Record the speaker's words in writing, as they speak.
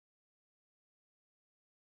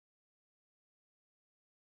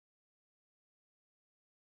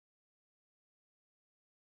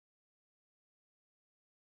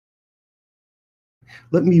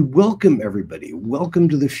Let me welcome everybody. Welcome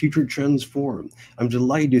to the Future Trends Forum. I'm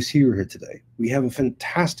delighted to see you here today. We have a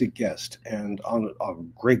fantastic guest and on a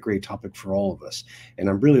great topic for all of us. And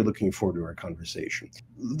I'm really looking forward to our conversation.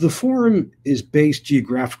 The forum is based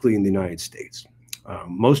geographically in the United States.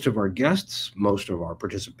 Most of our guests, most of our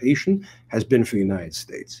participation has been for the United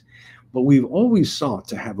States. But we've always sought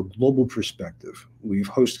to have a global perspective. We've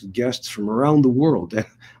hosted guests from around the world. And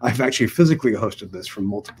I've actually physically hosted this from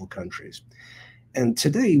multiple countries. And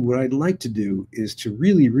today, what I'd like to do is to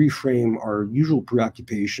really reframe our usual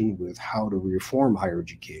preoccupation with how to reform higher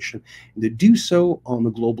education, and to do so on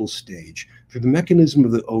the global stage through the mechanism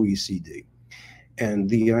of the OECD. And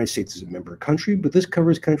the United States is a member country, but this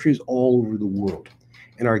covers countries all over the world.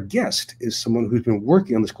 And our guest is someone who's been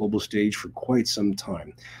working on this global stage for quite some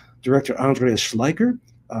time. Director Andreas Schleicher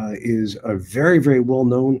is a very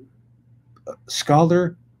well-known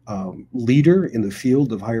scholar, leader in the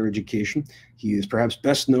field of higher education. He is perhaps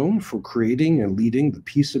best known for creating and leading the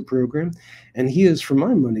PISA program, and he is, for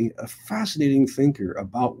my money, a fascinating thinker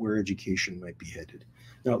about where education might be headed.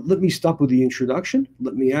 Now, let me stop with the introduction.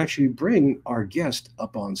 Let me actually bring our guest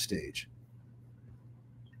up on stage.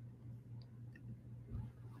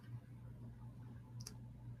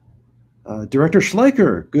 Director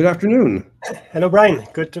Schleicher, good afternoon. Hello, Brian.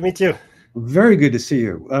 Good to meet you. Very good to see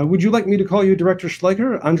you. Would you like me to call you Director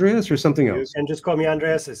Schleicher, Andreas, or something else? You can just call me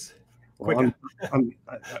Andreas. It's quicker. I'm,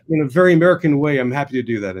 in a very American way, I'm happy to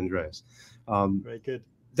do that, Andreas. Very good.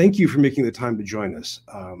 Thank you for making the time to join us.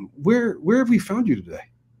 Where have we found you today?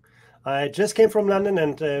 I just came from London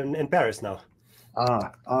and in Paris now.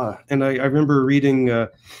 And I remember reading,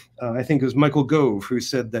 I think it was Michael Gove, who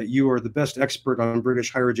said that you are the best expert on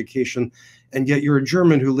British higher education, and yet you're a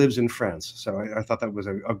German who lives in France. So I thought that was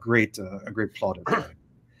a great plot.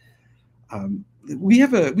 We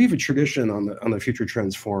have a tradition on the Future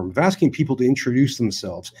Trends Forum of asking people to introduce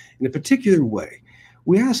themselves in a particular way.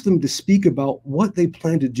 We ask them to speak about what they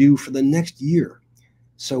plan to do for the next year.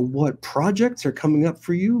 So what projects are coming up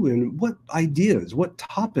for you, and what ideas, what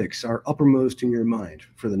topics are uppermost in your mind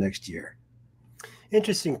for the next year?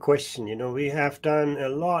 Interesting question. You know, we have done a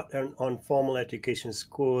lot on formal education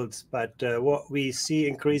schools, but what we see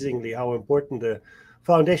increasingly how important the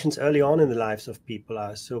foundations early on in the lives of people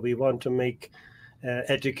are. So we want to make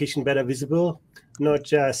education better visible, not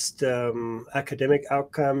just academic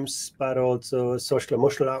outcomes, but also social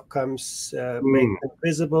emotional outcomes, make them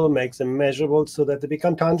visible, make them measurable so that they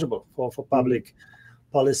become tangible for public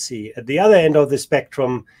policy. At the other end of the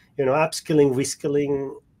spectrum, you know, upskilling,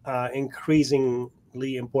 reskilling are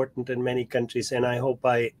increasingly important in many countries. And I hope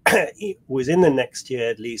within the next year,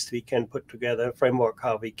 at least, we can put together a framework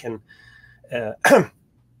how we can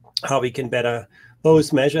better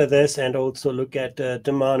both measure this and also look at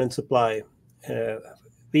demand and supply.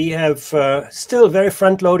 We have still very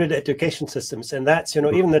front-loaded education systems, and that's, you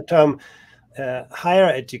know, even the term higher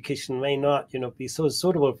education may not, you know, be so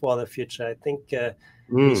suitable for the future. I think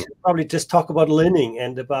we should probably just talk about learning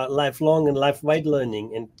and about lifelong and life-wide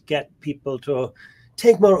learning, and get people to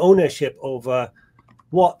take more ownership over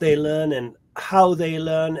what they learn and how they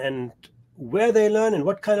learn and where they learn and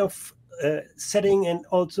what kind of setting and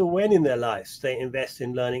also when in their lives they invest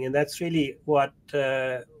in learning. And that's really what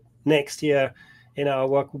next year in our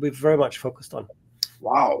work will be very much focused on.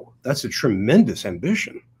 Wow, that's a tremendous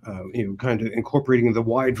ambition. You know, kind of incorporating the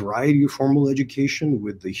wide variety of formal education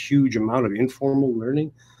with the huge amount of informal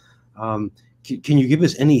learning. Can you give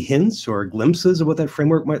us any hints or glimpses of what that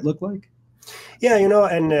framework might look like? Yeah, you know,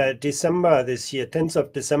 in December this year, 10th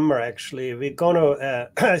of December, actually, we're going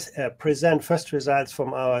to present first results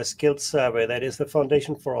from our skills survey. That is the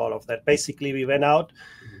foundation for all of that. Basically, we went out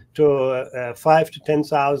to 5,000 to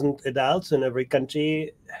 10,000 adults in every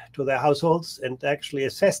country, to their households, and actually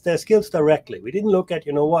assessed their skills directly. We didn't look at,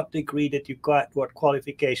 you know, what degree did you got, what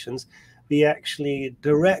qualifications. We actually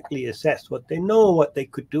directly assessed what they know, what they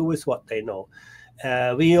could do with what they know.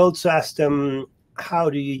 We also asked them, how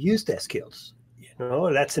do you use their skills? You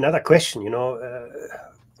know, that's another question. You know,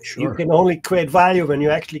 Sure. You can only create value when you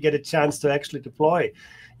actually get a chance to actually deploy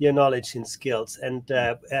your knowledge and skills and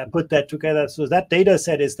put that together. So that data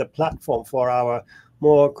set is the platform for our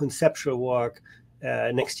more conceptual work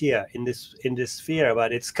next year in this sphere.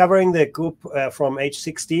 But it's covering the group from age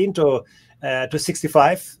 16 to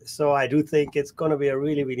 65. So I do think it's going to be a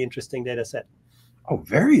really, really interesting data set. Oh,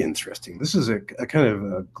 very interesting. This is a kind of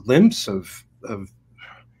a glimpse of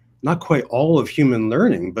not quite all of human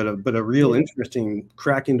learning, but a real interesting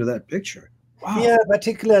crack into that picture. Wow. Yeah,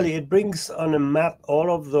 particularly it brings on a map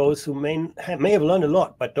all of those who may have learned a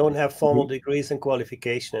lot but don't have formal degrees and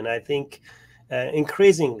qualification. And I think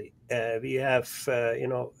increasingly, we have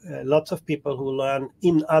lots of people who learn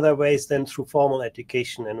in other ways than through formal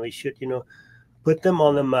education, and we should put them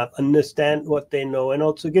on the map, understand what they know, and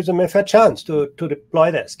also give them a fair chance to deploy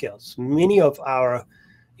their skills. Many of our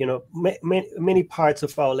many parts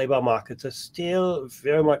of our labor markets are still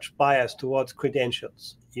very much biased towards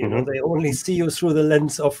credentials. They only see you through the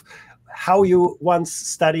lens of how you once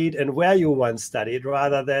studied and where you once studied,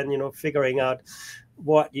 rather than figuring out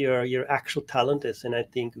what your actual talent is. And I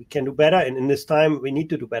think we can do better, and in this time we need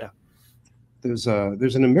to do better. There's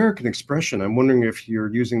an American expression. I'm wondering if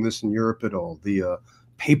you're using this in Europe at all. The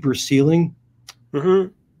paper ceiling.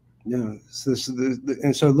 Yeah,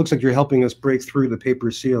 and so it looks like you're helping us break through the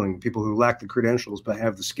paper ceiling. People who lack the credentials but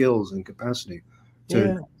have the skills and capacity.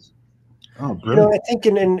 Yeah. Oh, brilliant. I think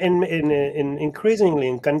in increasingly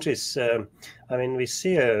in countries, I mean, we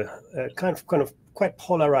see a kind of quite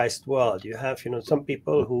polarized world. You have some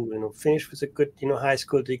people who finish with a good high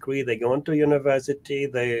school degree, they go on to university,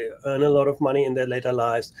 they earn a lot of money in their later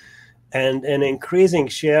lives, and an increasing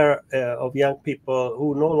share of young people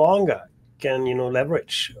who no longer can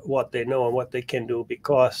leverage what they know and what they can do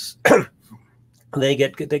because they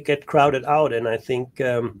get crowded out. And I think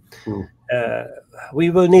we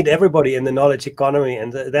will need everybody in the knowledge economy,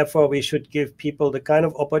 and therefore we should give people the kind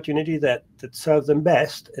of opportunity that serves them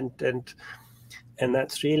best. And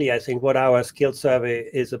that's really, I think, what our skills survey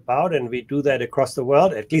is about. And we do that across the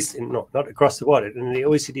world, at least not across the world, in the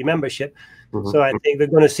OECD membership. So I think we're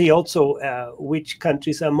going to see also which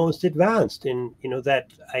countries are most advanced in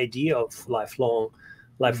that idea of lifelong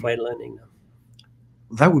learning.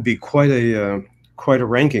 That would be quite a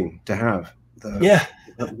ranking to have. The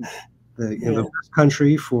best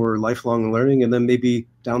country for lifelong learning, and then maybe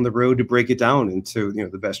down the road to break it down into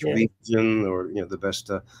the best region or the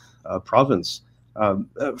best province.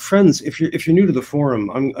 Friends, if you're new to the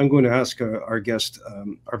forum, I'm going to ask our guest,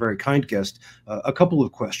 our very kind guest, a couple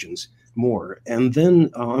of questions more, and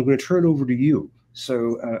then I'm going to turn it over to you.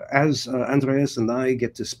 So as Andreas and I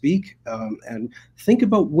get to speak, and think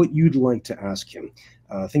about what you'd like to ask him.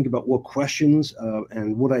 Think about what questions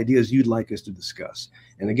and what ideas you'd like us to discuss.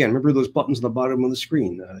 And again, remember those buttons on the bottom of the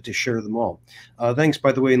screen to share them all. Thanks,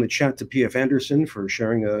 by the way, in the chat to P.F. Anderson for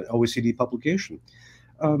sharing an OECD publication.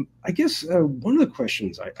 I guess one of the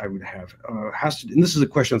questions I would have has to, and this is a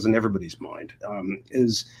question that's in everybody's mind,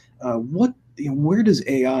 is where does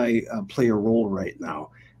AI play a role right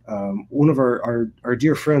now? One of our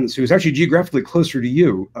dear friends, who's actually geographically closer to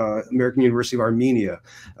you, American University of Armenia,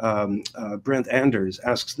 Brent Anders,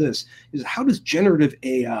 asks this: how does generative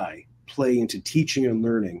AI play into teaching and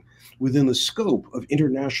learning within the scope of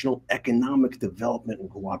international economic development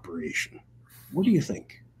and cooperation? What do you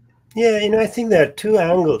think? Yeah, I think there are two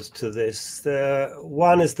angles to this.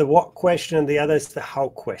 One is the what question, and the other is the how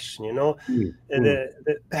question.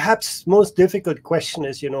 The perhaps most difficult question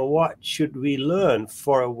is, what should we learn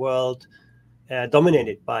for a world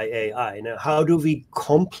dominated by AI? How do we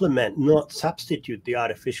complement, not substitute, the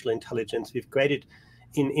artificial intelligence we've created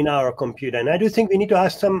in our computer? And I do think we need to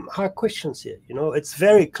ask some hard questions here. It's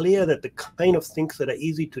very clear that the kind of things that are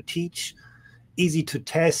easy to teach, easy to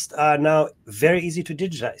test, are now very easy to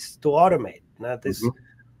digitize, to automate. Now, this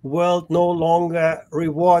world no longer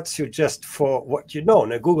rewards you just for what you know.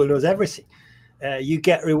 Now, Google knows everything. You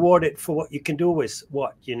get rewarded for what you can do with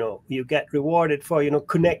what you know. You get rewarded for,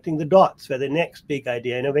 connecting the dots where the next big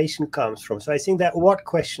idea, innovation comes from. So I think that what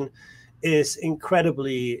question is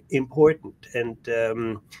incredibly important. And,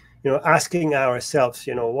 asking ourselves,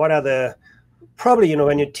 what are the, probably,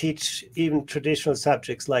 when you teach even traditional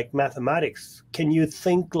subjects like mathematics, can you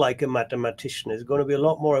think like a mathematician? Is going to be a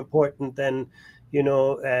lot more important than,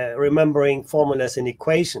 remembering formulas and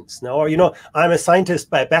equations. Now, or, I'm a scientist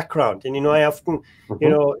by background, and, I often,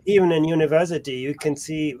 even in university, you can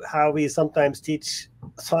see how we sometimes teach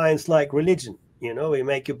science like religion. We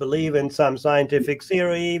make you believe in some scientific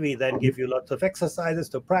theory. We then give you lots of exercises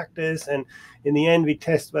to practice. And in the end, we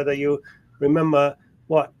test whether you remember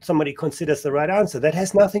what somebody considers the right answer. That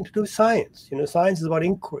has nothing to do with science. Science is about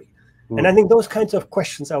inquiry. And I think those kinds of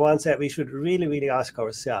questions are ones that we should really, really ask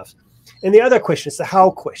ourselves. And the other question is the how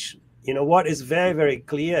question. What is very, very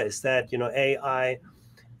clear is that, AI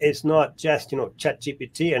is not just,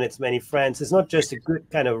 ChatGPT and its many friends. It's not just a good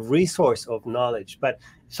kind of resource of knowledge, but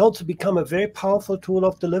it's also become a very powerful tool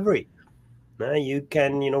of delivery. You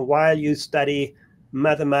can, while you study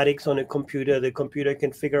mathematics on a computer, the computer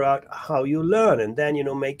can figure out how you learn, and then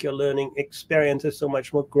make your learning experiences so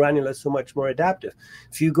much more granular, so much more adaptive.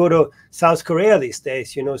 If you go to South Korea these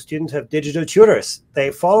days, students have digital tutors. They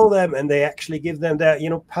follow them and they actually give them their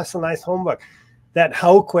personalized homework. that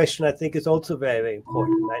how question, I think, is also very, very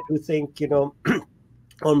important. I do think,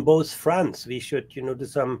 on both fronts, we should, do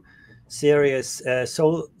some serious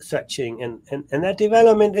soul searching, and that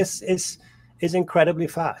development is incredibly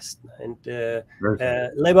fast. And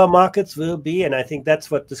labor markets will be, and I think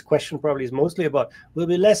that's what this question probably is mostly about, will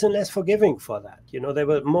be less and less forgiving for that. They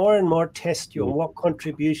will more and more test you on what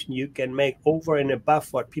contribution you can make over and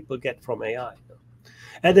above what people get from AI.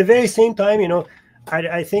 At the very same time,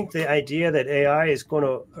 I think the idea that AI is going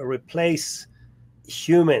to replace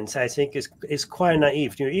humans, I think, is quite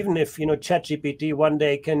naive. Even if ChatGPT one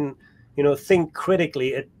day can think critically,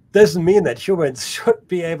 it doesn't mean that humans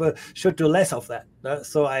should do less of that.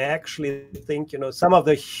 So I actually think some of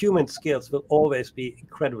the human skills will always be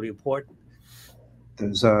incredibly important.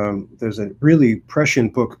 There's a really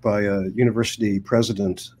prescient book by a university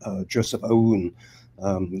president, Joseph Aoun,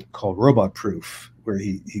 called Robot Proof, where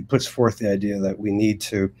he puts forth the idea that we need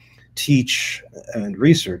to teach and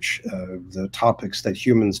research the topics that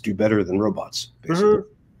humans do better than robots, basically.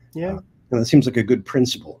 Yeah. And that seems like a good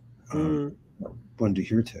principle, one to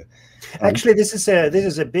hear to. Actually, this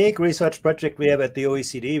is a big research project we have at the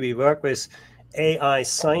OECD. We work with AI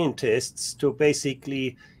scientists to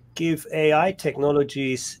basically give AI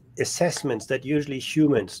technologies assessments that usually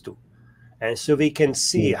humans do. And so we can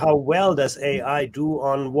see how well does AI do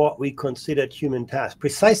on what we considered human tasks,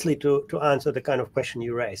 precisely to answer the kind of question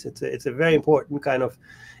you raise. It's a very important kind of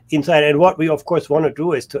insight. And what we, of course, want to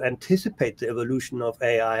do is to anticipate the evolution of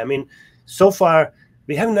AI. I mean, so far,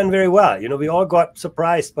 we haven't done very well. We all got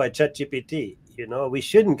surprised by ChatGPT. We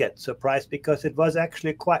shouldn't get surprised because it was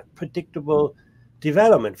actually quite predictable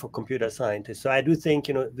development for computer scientists. So I do think,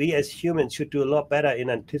 we as humans should do a lot better in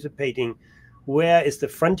anticipating where is the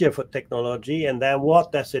frontier for technology, and then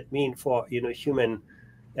what does it mean for human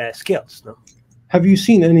skills. No? Have you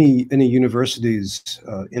seen any universities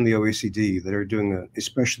in the OECD that are doing an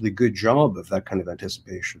especially good job of that kind of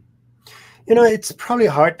anticipation? It's probably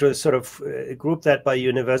hard to sort of group that by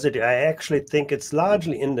university. I actually think it's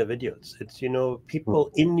largely individuals. It's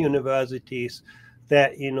people in universities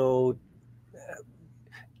that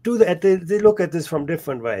do that. They look at this from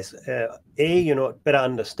different ways. Better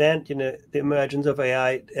understand the emergence of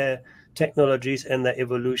AI technologies and the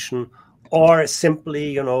evolution, or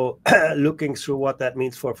simply looking through what that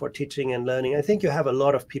means for teaching and learning. I think you have a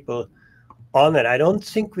lot of people on it. I don't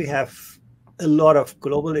think we have a lot of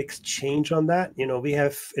global exchange on that.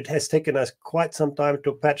 It has taken us quite some time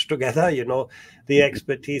to patch together the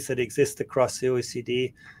expertise that exists across the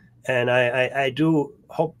OECD. And I do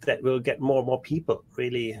hope that we'll get more and more people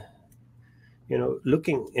really,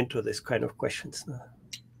 looking into this kind of questions.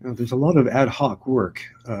 There's a lot of ad hoc work.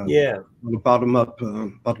 Bottom up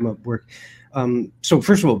work. So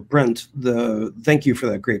first of all, Brent, thank you for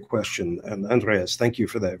that great question, and Andreas, thank you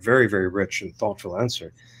for that very, very rich and thoughtful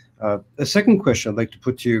answer. A second question I'd like to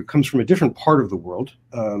put to you comes from a different part of the world,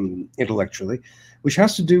 intellectually, which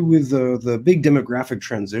has to do with the big demographic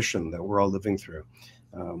transition that we're all living through.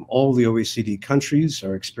 All the OECD countries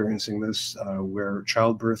are experiencing this, where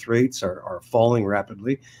childbirth rates are falling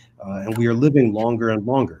rapidly, and we are living longer and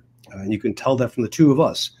longer. And you can tell that from the two of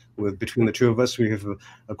us. Between the two of us, we have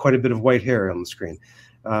quite a bit of white hair on the screen.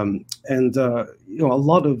 A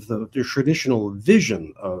lot of the traditional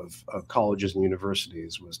vision of colleges and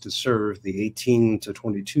universities was to serve the 18 to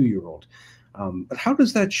 22-year-old. But how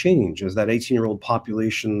does that change as that 18-year-old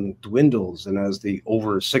population dwindles and as the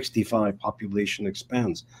over 65 population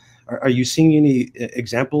expands? Are you seeing any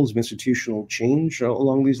examples of institutional change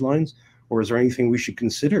along these lines, or is there anything we should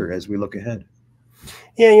consider as we look ahead?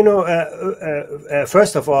 Yeah,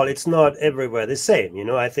 first of all, it's not everywhere the same.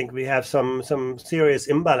 I think we have some serious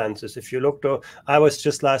imbalances. If you look I was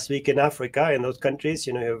just last week in Africa. In those countries,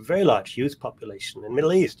 you have a very large youth population. In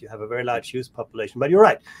Middle East, you have a very large youth population. But you're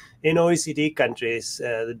right. In OECD countries,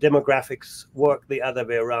 the demographics work the other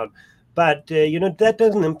way around. But that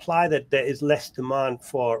doesn't imply that there is less demand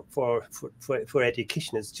for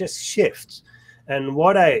education. It's just shifts. And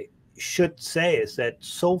what I should say is that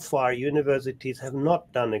so far universities have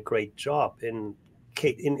not done a great job in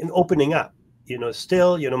opening up.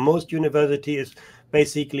 Still, most university is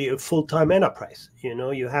basically a full-time enterprise.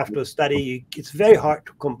 You have to study. It's very hard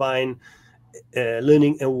to combine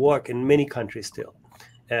learning and work in many countries still,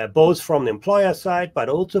 both from the employer side, but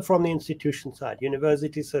also from the institution side.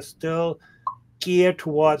 Universities are still geared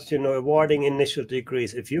towards awarding initial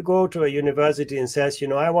degrees. If you go to a university and says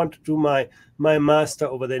I want to do my master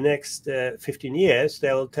over the next 15 years,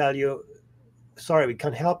 they will tell you, sorry, we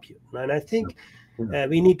can't help you. And I think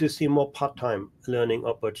we need to see more part-time learning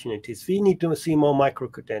opportunities. We need to see more micro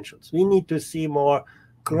credentials. We need to see more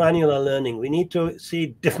granular learning. We need to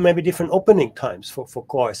see maybe different opening times for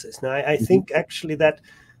courses. Now, I think actually that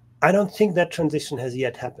I don't think that transition has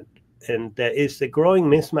yet happened. And there is a growing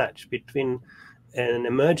mismatch between an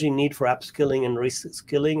emerging need for upskilling and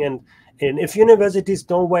reskilling. And if universities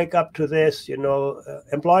don't wake up to this,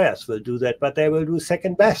 employers will do that, but they will do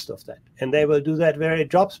second best of that. And they will do that very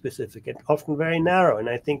job specific and often very narrow. And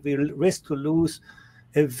I think we risk to lose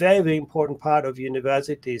a very, very important part of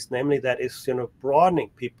universities, namely that is, broadening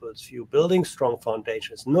people's view, building strong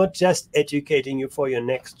foundations, not just educating you for your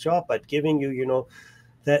next job, but giving you,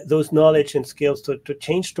 those knowledge and skills to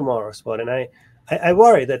change tomorrow's world. And I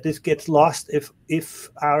worry that this gets lost if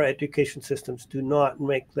our education systems do not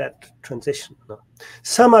make that transition.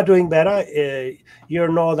 Some are doing better. Your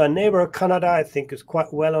northern neighbor, Canada, I think is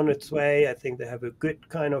quite well on its way. I think they have a good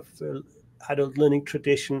kind of adult learning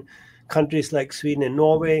tradition. Countries like Sweden and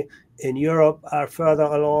Norway in Europe are further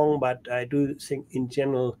along, but I do think in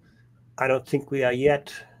general, I don't think we are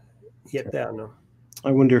yet there. No.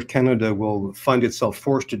 I wonder if Canada will find itself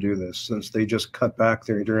forced to do this, since they just cut back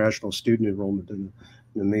their international student enrollment in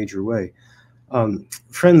a major way.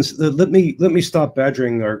 Friends, let me stop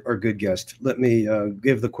badgering our good guest. Let me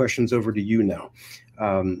give the questions over to you now.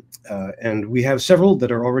 And we have several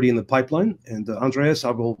that are already in the pipeline. And Andreas, I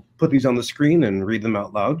will put these on the screen and read them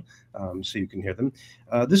out loud so you can hear them.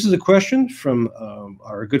 This is a question from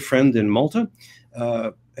our good friend in Malta.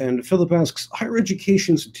 And Philip asks, higher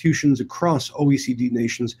education institutions across OECD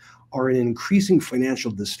nations are in increasing financial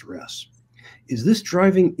distress. Is this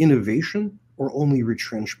driving innovation or only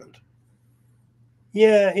retrenchment?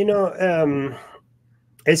 Yeah,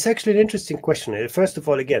 it's actually an interesting question. First of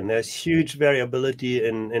all, again, there's huge variability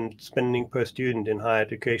in spending per student in higher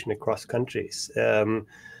education across countries.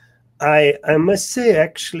 I must say,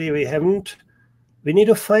 actually, we need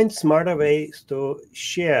to find smarter ways to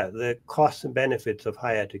share the costs and benefits of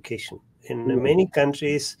higher education. In many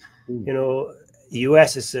countries,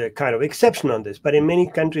 US is a kind of exception on this, but in many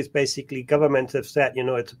countries, basically, governments have said,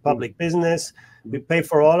 it's a public business. We pay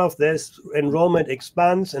for all of this. Enrollment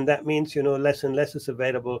expands, and that means, less and less is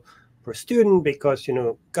available per student because,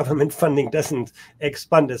 government funding doesn't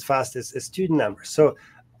expand as fast as student numbers. So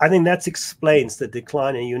I think that explains the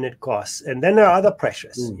decline in unit costs. And then there are other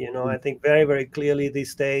pressures, I think very, very clearly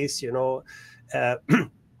these days, and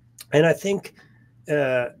I think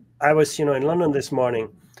I was, in London this morning.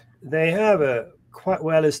 They have a quite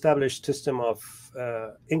well-established system of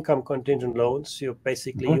income contingent loans. You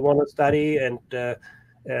want to study and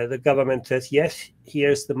the government says, yes,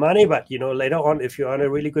 here's the money, but, later on, if you're on a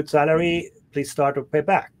really good salary, please start to pay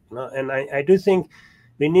back. And I do think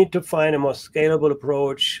we need to find a more scalable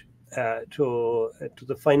approach to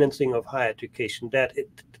the financing of higher education, that it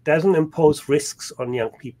doesn't impose risks on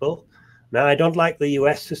young people. Now, I don't like the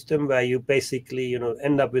US system where you basically,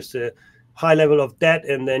 end up with a high level of debt,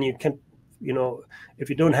 and then you can, if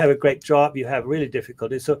you don't have a great job, you have really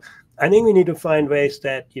difficulties. So I think we need to find ways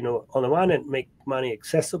that, on the one hand, make money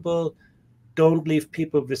accessible, don't leave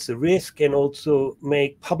people with the risk, and also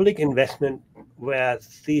make public investment where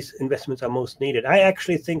these investments are most needed. I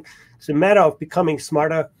actually think it's a matter of becoming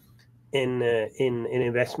smarter in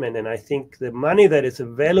investment, and I think the money that is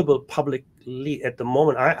available publicly at the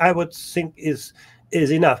moment, I would think is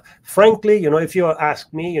enough. Frankly, if you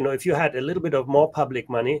ask me, if you had a little bit of more public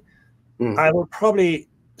money, I would probably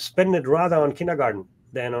spend it rather on kindergarten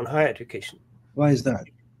than on higher education. Why is that?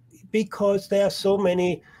 Because there are so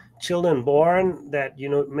many children born that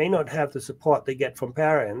may not have the support they get from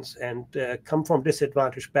parents, and come from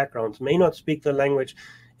disadvantaged backgrounds, may not speak the language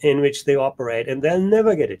in which they operate, and they'll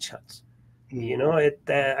never get a chance.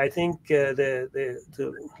 I think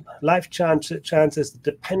the life chances, the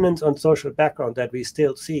dependence on social background that we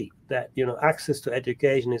still see, that access to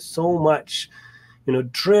education is so much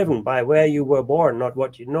driven by where you were born, not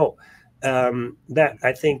what you know. That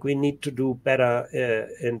I think we need to do better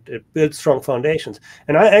and build strong foundations.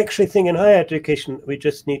 And I actually think in higher education, we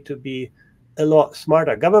just need to be a lot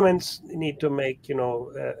smarter. Governments need to make,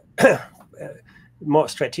 more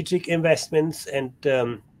strategic investments, and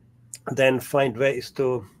then find ways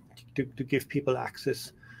to give people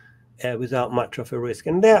access without much of a risk.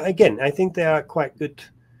 And there, again, I think there are quite good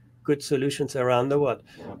solutions around the world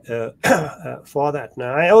for that.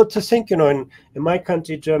 Now, I also think, in my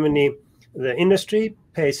country, Germany, the industry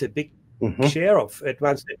pays a big share of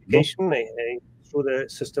advanced education through the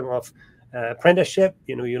system of apprenticeship.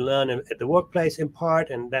 You learn at the workplace in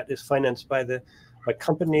part, and that is financed by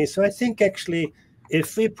companies. So I think actually,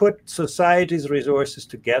 if we put society's resources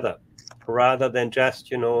together, rather than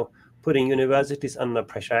just putting universities under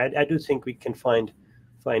pressure, I do think we can find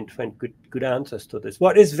find good answers to this.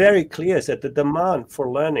 What is very clear is that the demand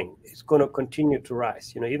for learning is going to continue to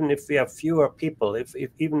rise. Even if we have fewer people,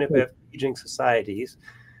 even if we have aging societies,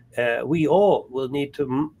 we all will need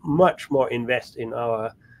to much more invest in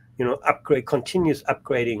our, continuous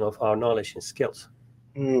upgrading of our knowledge and skills.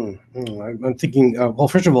 I'm thinking, well,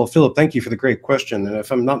 first of all, Philip, thank you for the great question. And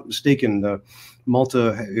if I'm not mistaken,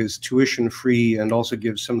 Malta is tuition free and also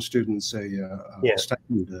gives some students a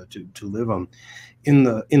stipend to live on. In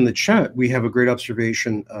the chat, we have a great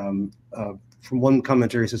observation from one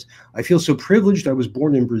commentator. He says, "I feel so privileged. I was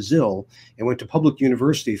born in Brazil and went to public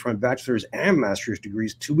university for my bachelor's and master's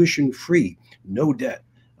degrees, tuition free, no debt.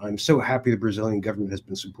 I'm so happy the Brazilian government has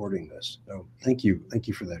been supporting this." So thank you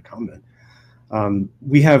for that comment.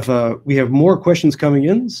 We have more questions coming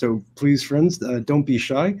in, so please, friends, don't be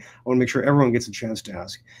shy. I want to make sure everyone gets a chance to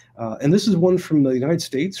ask. And this is one from the United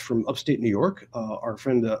States, from upstate New York, our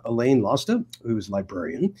friend Elaine Losta, who is a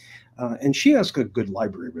librarian. And she asked a good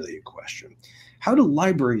library-related question. How do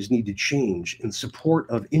libraries need to change in support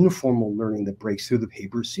of informal learning that breaks through the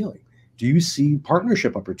paper ceiling? Do you see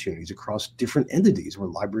partnership opportunities across different entities where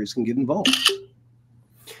libraries can get involved?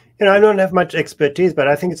 I don't have much expertise, but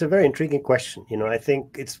I think it's a very intriguing question. I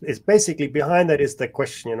think it's basically behind that is the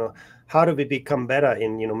question, how do we become better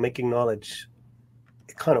in, making knowledge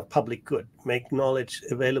a kind of public good, make knowledge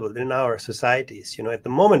available in our societies. At the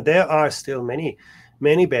moment, there are still many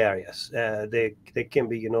barriers. They can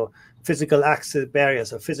be, physical access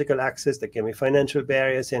barriers of physical access. There can be financial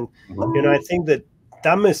barriers. And, I think the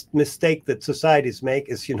dumbest mistake that societies make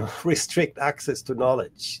is, restrict access to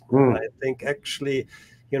knowledge. I think actually,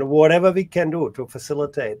 whatever we can do to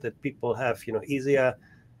facilitate that people have, easier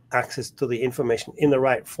access to the information in the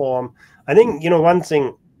right form. I think, one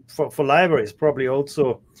thing for libraries probably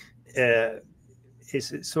also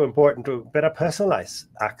is so important to better personalize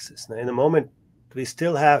access. Now, in the moment, we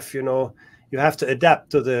still have, you have to adapt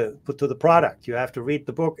to the product. You have to read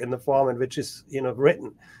the book in the form in which it's,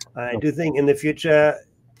 written. I do think in the future,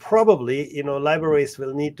 probably, libraries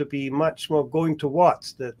will need to be much more going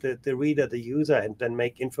towards the reader, the user, and then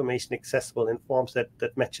make information accessible in forms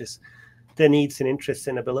that matches their needs and interests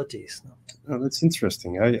and abilities. Oh, that's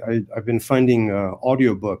interesting. I've been finding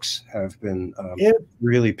audiobooks have been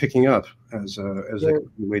really picking up as a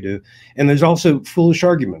way to, and there's also foolish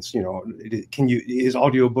arguments. Is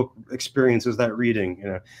audiobook experience, is that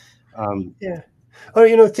reading?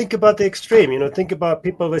 Or, think about the extreme, think about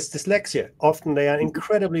people with dyslexia. Often they are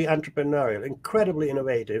incredibly entrepreneurial, incredibly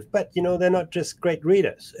innovative, but, they're not just great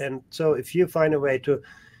readers. And so if you find a way to,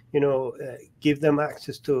 give them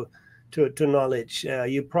access to knowledge,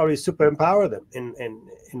 you probably super empower them in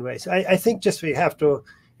ways. I think just we have to,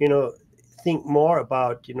 think more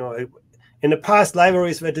about, in the past,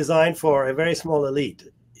 libraries were designed for a very small elite,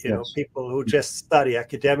 people who just study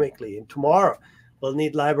academically. And tomorrow, we'll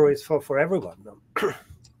need libraries for everyone.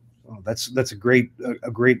 Oh, that's a great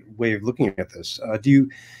way of looking at this. Do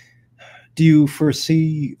you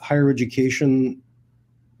foresee higher education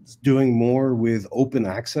doing more with open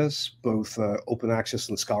access, both open access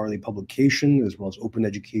and scholarly publication, as well as open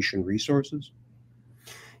education resources?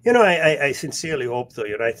 I sincerely hope so.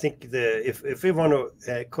 I think if we want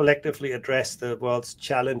to collectively address the world's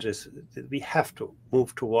challenges, we have to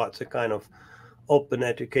move towards a kind of open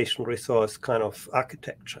education resource kind of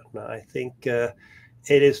architecture. Now, I think it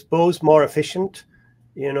is both more efficient,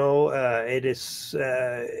 it is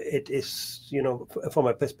from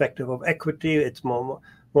a perspective of equity, it's more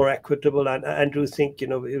equitable. And I do think,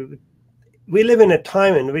 we live in a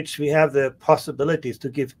time in which we have the possibilities to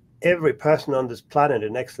give every person on this planet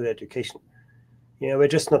an excellent education. We're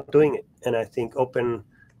just not doing it. And I think open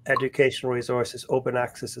education resources, open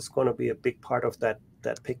access is going to be a big part of that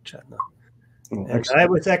picture now. And I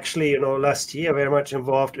was actually, last year very much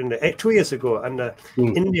involved in 2 years ago under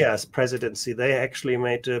India's presidency. They actually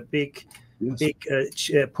made a big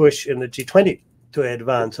push in the G20 to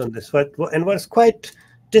advance on this. And was quite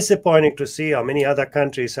disappointing to see how many other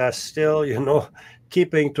countries are still,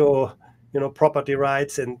 keeping to, property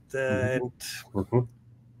rights. And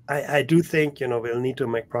I do think, we'll need to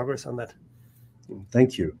make progress on that.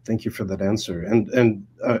 Thank you for that answer. And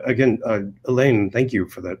again, Elaine, thank you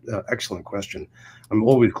for that excellent question. I'm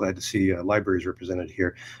always glad to see libraries represented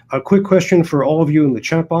here. A quick question for all of you in the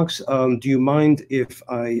chat box. Do you mind if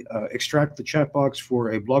I extract the chat box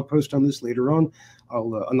for a blog post on this later on?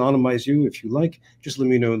 I'll anonymize you if you like. Just let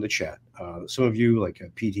me know in the chat. Some of you, like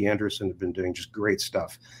P.T. Anderson, have been doing just great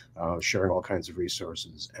stuff, sharing all kinds of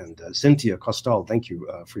resources. And Cynthia Costal, thank you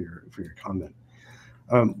for your comment.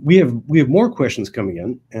 We have more questions coming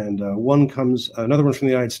in, and another one from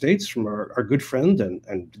the United States from our good friend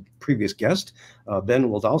and previous guest, Ben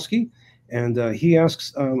Waldowski, and he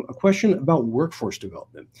asks a question about workforce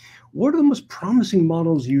development. What are the most promising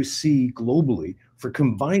models you see globally for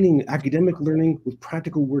combining academic learning with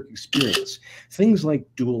practical work experience? Things like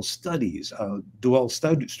dual studium,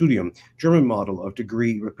 German model of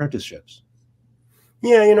degree apprenticeships.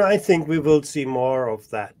 Yeah, I think we will see more of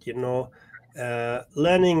that.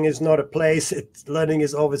 Learning is not a place. Learning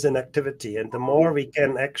is always an activity, and the more we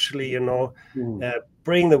can actually,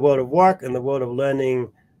 bring the world of work and the world of learning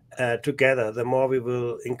together, the more we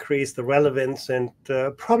will increase the relevance and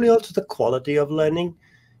probably also the quality of learning.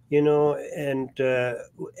 And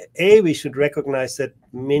we should recognize that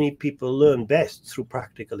many people learn best through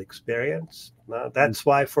practical experience. That's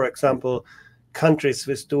why, for example, countries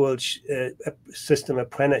with dual system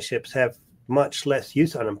apprenticeships have much less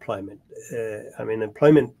youth unemployment.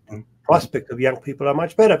 Employment prospects of young people are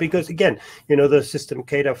much better because, again, the system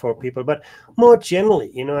cater for people. But more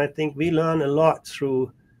generally, I think we learn a lot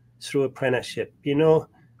through apprenticeship.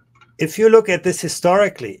 If you look at this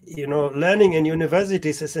historically, learning in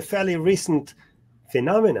universities is a fairly recent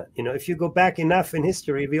phenomenon. If you go back enough in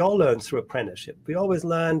history, we all learned through apprenticeship. We always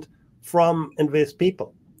learned from and with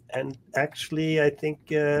people. And actually, I think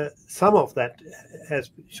some of that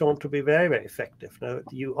has shown to be very, very effective. Now,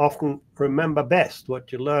 you often remember best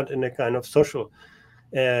what you learned in a kind of social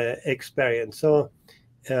experience. So,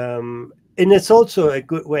 and it's also a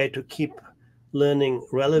good way to keep learning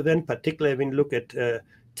relevant, particularly when you look at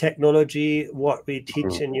technology. What we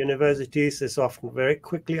teach in universities is often very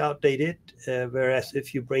quickly outdated, whereas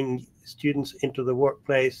if you bring students into the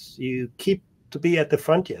workplace, you keep to be at the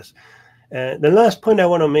frontiers. The last point I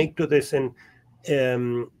want to make to this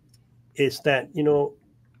is that,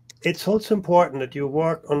 it's also important that you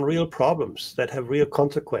work on real problems that have real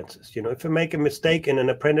consequences. If you make a mistake in an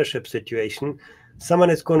apprenticeship situation, someone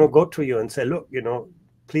is going to go to you and say, look,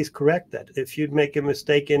 please correct that. If you make a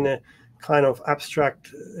mistake in a kind of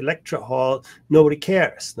abstract lecture hall, nobody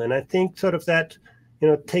cares. And I think sort of that,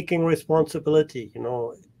 taking responsibility,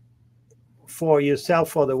 for yourself,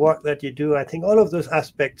 for the work that you do, I think all of those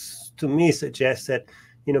aspects to me suggest that,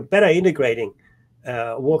 better integrating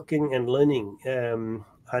working and learning,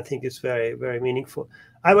 I think is very, very meaningful.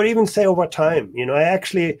 I would even say over time, I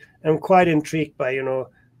actually am quite intrigued by,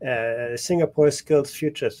 Singapore's skills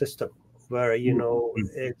future system, where,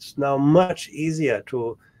 it's now much easier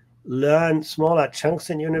to learn smaller chunks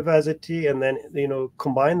in university and then,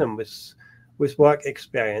 combine them with work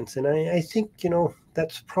experience. And I think,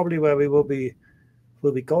 that's probably where we will be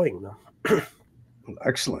going now.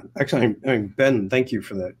 Excellent. Ben, thank you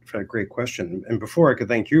for that great question. And before I could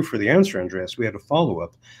thank you for the answer, Andreas, we had a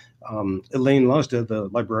follow-up. Elaine Losda, the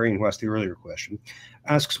librarian who asked the earlier question,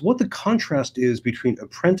 asks what the contrast is between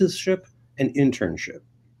apprenticeship and internship.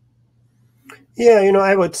 Yeah,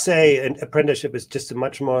 I would say an apprenticeship is just a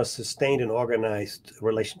much more sustained and organized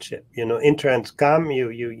relationship. Interns come,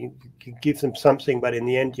 you give them something, but in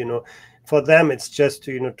the end, for them, it's just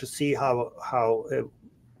to see how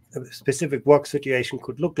a specific work situation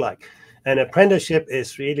could look like. An apprenticeship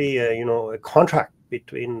is really a contract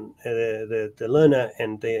between the learner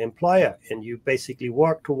and the employer, and you basically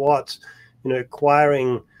work towards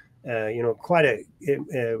acquiring quite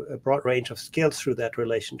a broad range of skills through that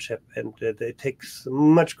relationship, and it takes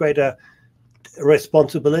much greater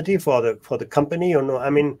responsibility for the company.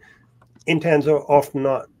 Interns are often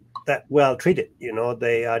not that well treated.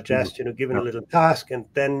 They are just given a little task, and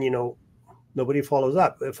then nobody follows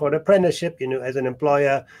up. For an apprenticeship, as an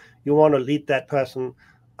employer, you want to lead that person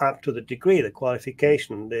up to the degree, the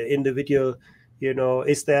qualification. The individual,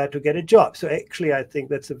 is there to get a job. So actually, I think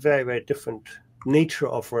that's a very, very different nature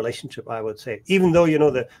of relationship, I would say, even though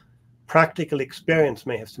the practical experience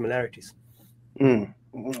may have similarities.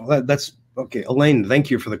 That's okay. Elaine,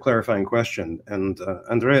 thank you for the clarifying question. And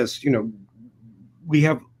Andreas, we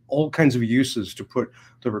have all kinds of uses to put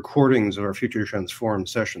the recordings of our Future Transform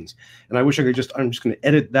sessions. And I wish I could I'm just going to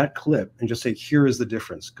edit that clip and just say, here is the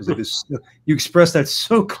difference, because it is, you expressed that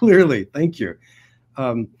so clearly. Thank you.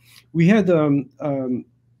 We had, well,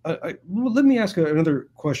 let me ask another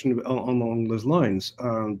question along those lines. 2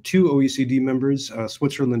 OECD members,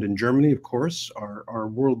 Switzerland and Germany, of course, are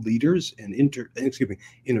world leaders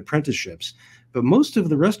in apprenticeships. But most of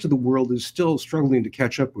the rest of the world is still struggling to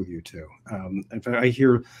catch up with you two. In fact, I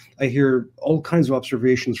hear all kinds of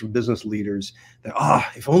observations from business leaders that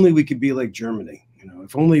if only we could be like Germany,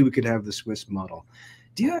 if only we could have the Swiss model.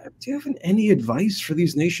 Do you have any advice for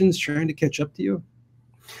these nations trying to catch up to you?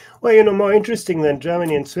 Well, more interesting than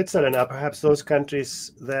Germany and Switzerland are perhaps those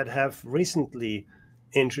countries that have recently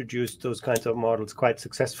introduced those kinds of models quite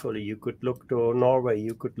successfully. You could look to Norway,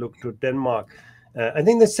 you could look to Denmark. I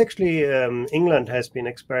think that's actually England has been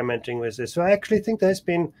experimenting with this. So I actually think there's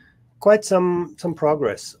been quite some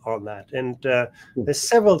progress on that. And there's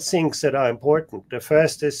several things that are important. The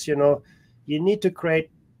first is, you need to create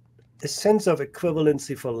a sense of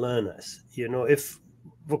equivalency for learners. If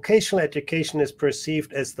vocational education is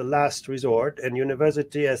perceived as the last resort and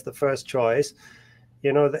university as the first choice,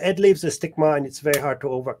 it leaves a stigma and it's very hard to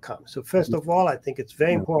overcome. So first of all, I think it's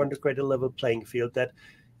very important to create a level playing field, that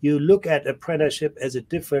you look at apprenticeship as a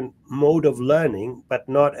different mode of learning, but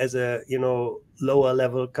not as a lower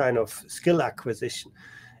level kind of skill acquisition.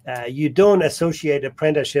 You don't associate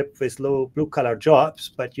apprenticeship with low blue collar jobs,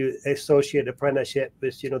 but you associate apprenticeship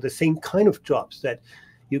with the same kind of jobs that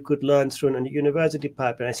you could learn through a university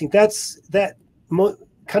pipeline. I think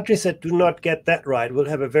countries that do not get that right will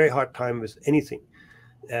have a very hard time with anything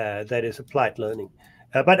that is applied learning.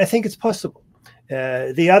 But I think it's possible.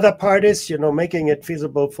 The other part is, making it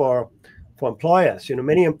feasible for employers.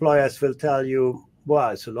 Many employers will tell you, well,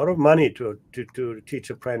 it's a lot of money to teach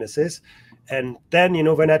apprentices. And then,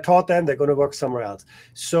 when I taught them, they're going to work somewhere else.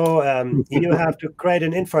 So you have to create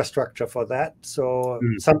an infrastructure for that. So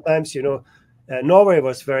sometimes, Norway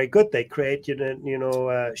was very good. They create,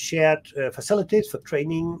 shared facilities for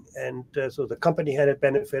training. And so the company had a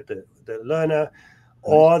benefit, the learner.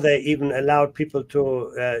 Or they even allowed people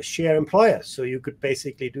to share employers. So you could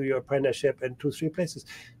basically do your apprenticeship in 2-3 places.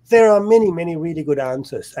 There are many, many really good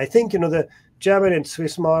answers. I think, the German and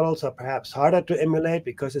Swiss models are perhaps harder to emulate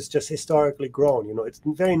because it's just historically grown. It's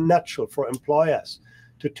very natural for employers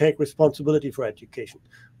to take responsibility for education.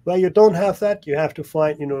 Where you don't have that, you have to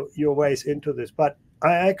find, your ways into this. But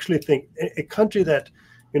I actually think a country that,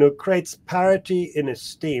 creates parity in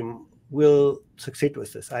esteem will succeed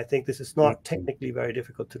with this. I think this is not technically very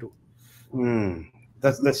difficult to do.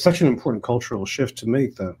 That's such an important cultural shift to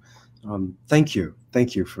make, though. Thank you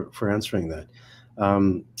for answering that.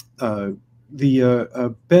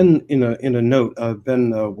 Ben, in a note,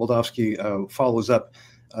 Ben Waldowski follows up.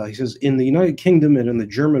 He says, in the United Kingdom and in the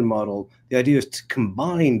German model, the idea is to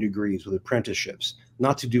combine degrees with apprenticeships,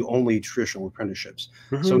 not to do only traditional apprenticeships.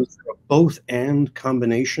 So is there a both and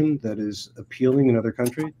combination that is appealing in other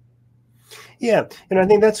countries? Yeah, I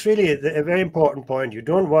think that's really a very important point. You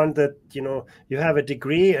don't want that, you have a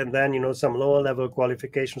degree and then, some lower level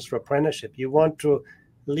qualifications for apprenticeship. You want to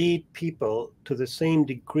lead people to the same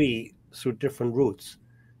degree through different routes.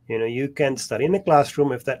 You can study in a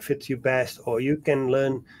classroom if that fits you best, or you can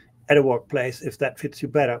learn at a workplace if that fits you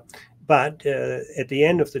better. But at the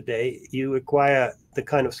end of the day, you acquire the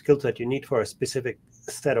kind of skills that you need for a specific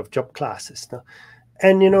set of job classes.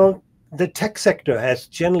 And, the tech sector has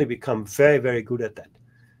generally become very, very good at that.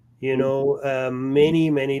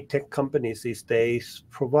 Many tech companies these days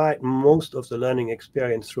provide most of the learning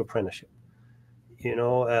experience through apprenticeship,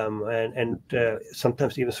 and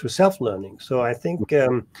sometimes even through self-learning. So I think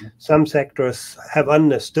some sectors have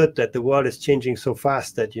understood that the world is changing so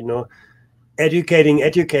fast that, educating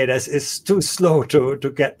educators is too slow to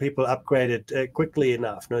get people upgraded quickly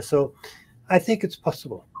enough. So I think it's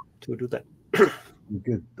possible to do that.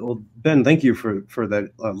 Good. Well, Ben, thank you for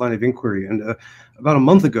that line of inquiry. And about a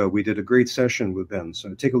month ago, we did a great session with Ben.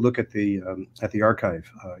 So take a look at the archive.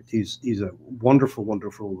 He's a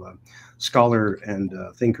wonderful scholar and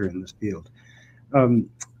thinker in this field.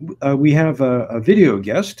 We have a video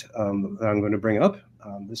guest that I'm going to bring up.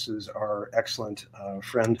 This is our excellent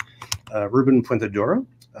friend Ruben Puentedora,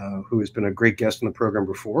 who has been a great guest on the program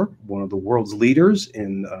before. One of the world's leaders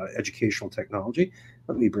in educational technology.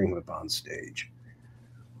 Let me bring him up on stage.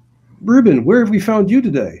 Ruben, where have we found you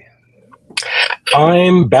today?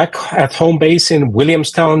 I'm back at home base in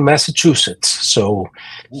Williamstown, Massachusetts. So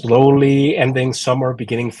slowly ending summer,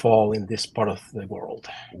 beginning fall in this part of the world.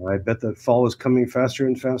 I bet that fall is coming faster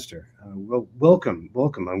and faster. Well, welcome.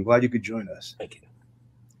 I'm glad you could join us. Thank you.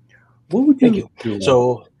 What would you do?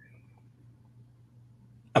 So,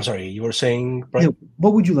 I'm sorry, you were saying, Brian? Yeah,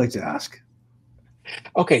 what would you like to ask?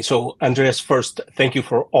 Okay, so Andreas, first, thank you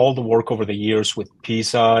for all the work over the years with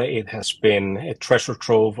PISA. It has been a treasure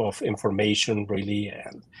trove of information, really,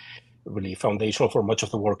 and really foundational for much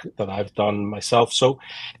of the work that I've done myself. So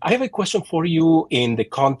I have a question for you in the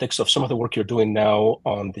context of some of the work you're doing now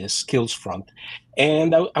on the skills front.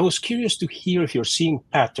 And I was curious to hear if you're seeing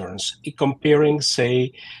patterns comparing,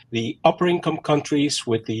 say, the upper income countries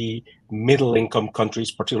with the middle income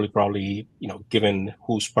countries, particularly probably, given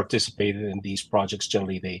who's participated in these projects,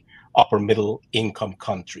 generally the upper middle income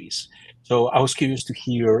countries. So I was curious to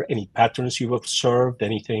hear any patterns you've observed,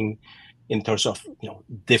 anything in terms of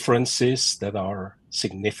differences that are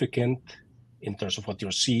significant. in terms of what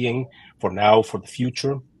you're seeing for now, for the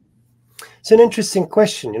future? It's an interesting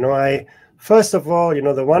question. First of all,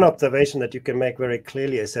 the one observation that you can make very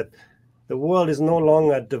clearly is that the world is no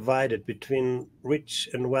longer divided between rich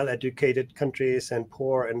and well-educated countries and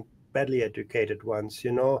poor and badly educated ones,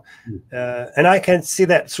 and I can see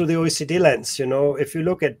that through the OECD lens. If you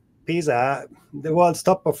look at PISA, the world's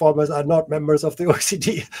top performers are not members of the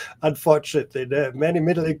OECD, unfortunately. Many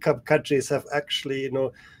middle-income countries have actually,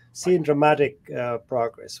 seen dramatic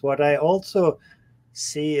progress. What I also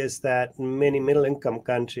see is that many middle-income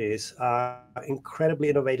countries are incredibly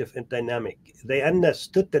innovative and dynamic. They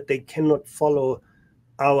understood that they cannot follow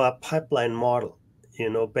our pipeline model.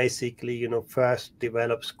 Basically, first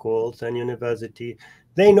develop schools and university.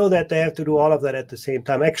 They know that they have to do all of that at the same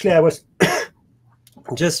time. Actually, I was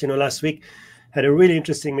just, last week, had a really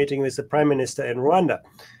interesting meeting with the Prime Minister in Rwanda.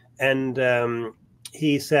 And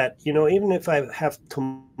he said, even if I have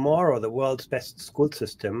tomorrow the world's best school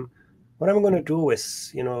system, what I'm going to do with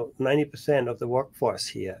 90% of the workforce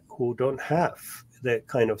here who don't have the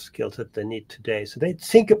kind of skills that they need today. So they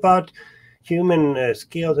think about human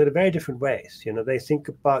skills in very different ways. They think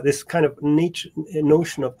about this kind of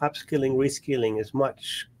notion of upskilling, reskilling is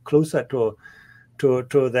much closer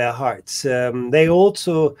to their hearts. They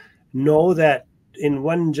also know that in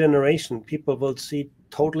one generation, people will see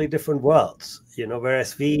totally different worlds,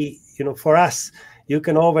 whereas for us, you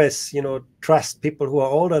can always, trust people who are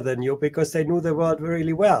older than you because they knew the world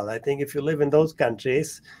really well. I think if you live in those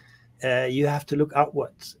countries, you have to look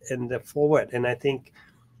outwards and forward. And I think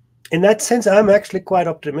in that sense, I'm actually quite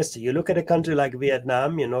optimistic. You look at a country like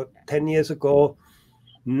Vietnam, 10 years ago,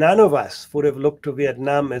 none of us would have looked to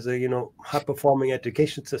Vietnam as a, high-performing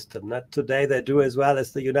education system. Not today, they do as well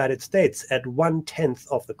as the United States at 1/10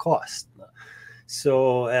 of the cost.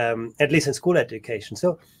 So at least in school education.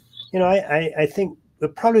 So, I think we're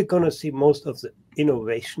probably going to see most of the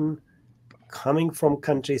innovation coming from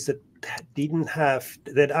countries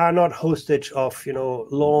that are not hostage of,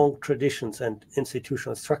 long traditions and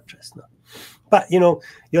institutional structures. No. But,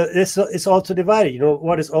 it's also divided.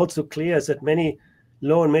 What is also clear is that many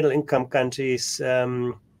low and middle income countries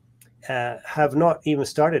have not even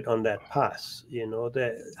started on that path.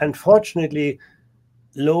 Unfortunately,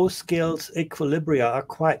 low skills equilibria are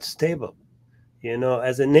quite stable.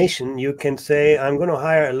 As a nation, you can say, I'm going to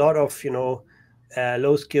hire a lot of,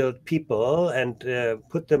 low-skilled people and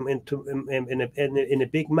put them in a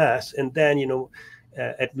big mass, and then,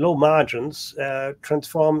 at low margins,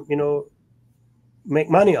 transform, make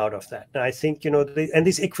money out of that. And I think, and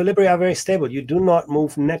these equilibria are very stable. You do not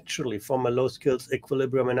move naturally from a low-skills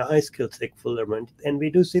equilibrium and a high-skills equilibrium. And we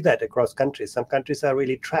do see that across countries. Some countries are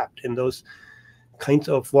really trapped in those kinds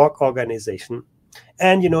of work organization.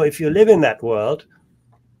 And, if you live in that world,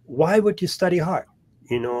 why would you study hard?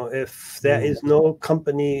 If there is no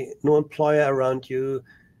company, no employer around you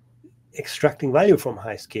extracting value from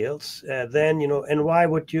high skills, then, and why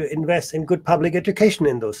would you invest in good public education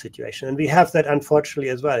in those situations? And we have that, unfortunately,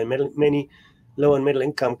 as well in many low and middle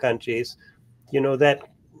income countries,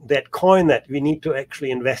 that coin that we need to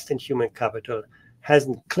actually invest in human capital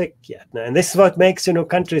hasn't clicked yet. And this is what makes,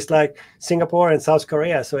 countries like Singapore and South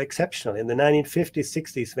Korea so exceptional. In the 1950s,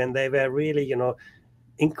 60s, when they were really,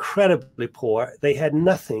 incredibly poor, they had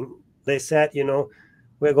nothing. They said,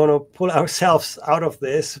 we're going to pull ourselves out of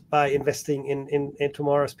this by investing in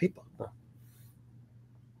tomorrow's people.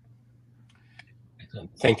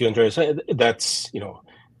 Thank you, Andreas.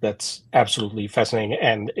 That's absolutely fascinating.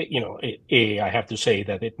 And, I have to say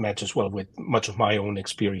that it matches well with much of my own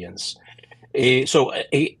experience. So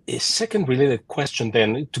a second related question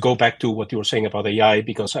then, to go back to what you were saying about AI,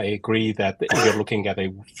 because I agree that you're looking at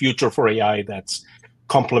a future for AI that's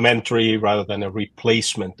complementary rather than a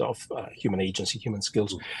replacement of human agency, human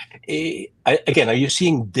skills. Again, are you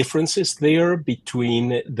seeing differences there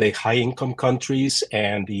between the high-income countries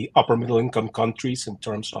and the upper-middle-income countries in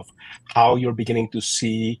terms of how you're beginning to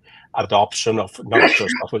see adoption of not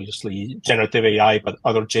just obviously generative AI, but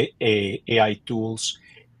other AI tools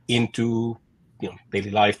into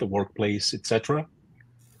daily life, the workplace, etc.?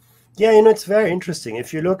 Yeah, it's very interesting.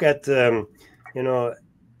 If you look at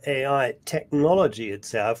AI technology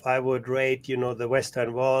itself, I would rate the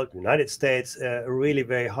Western world, United States, really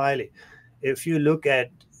very highly. If you look at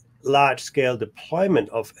large-scale deployment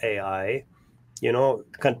of AI,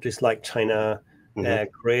 countries like China,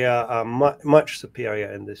 Korea are much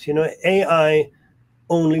superior in this. AI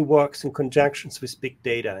only works in conjunctions with big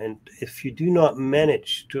data. And if you do not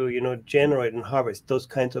manage to, generate and harvest those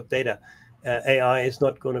kinds of data, AI is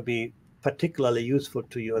not going to be particularly useful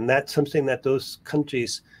to you. And that's something that those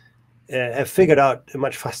countries have figured out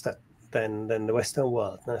much faster than the Western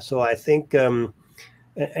world. So I think, and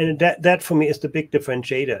that for me is the big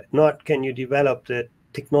differentiator. Not can you develop the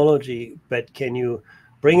technology, but can you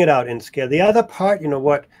bring it out in scale? The other part,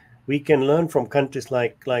 what we can learn from countries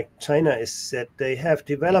like China is that they have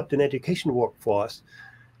developed an education workforce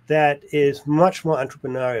that is much more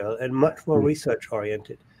entrepreneurial and much more research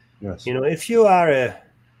oriented. Yes. If you are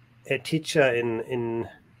a teacher in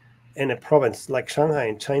a province like Shanghai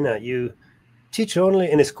in China, you teach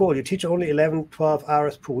only in a school, you teach only 11, 12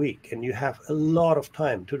 hours per week, and you have a lot of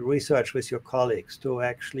time to research with your colleagues, to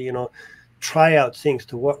actually, try out things,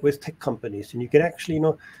 to work with tech companies, and you can actually,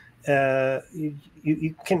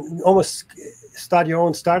 you can almost start your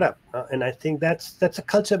own startup. And I think that's a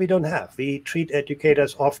culture we don't have. We treat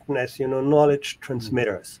educators often as, knowledge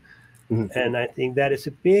transmitters. Mm-hmm. And I think that is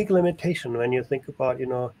a big limitation when you think about,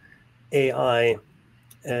 AI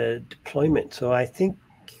deployment. So I think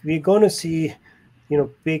we're going to see,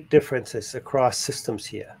 big differences across systems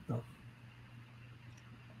here.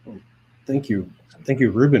 Thank you,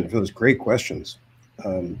 Ruben, for those great questions.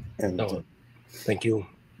 Thank you.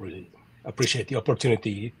 Really appreciate the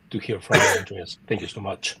opportunity to hear from you, Andreas. Thank you so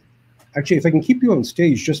much. Actually, if I can keep you on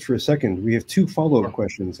stage just for a second, we have two follow-up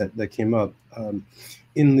questions that came up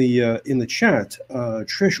in the chat.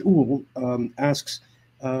 Trish Uhl asks,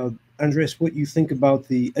 Andreas, what you think about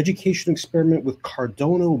the education experiment with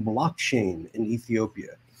Cardano blockchain in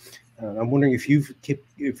Ethiopia? I'm wondering if you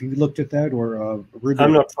looked at that, or Ruben?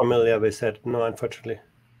 I'm not familiar with that. No, unfortunately.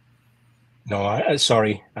 No,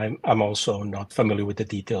 sorry. I'm also not familiar with the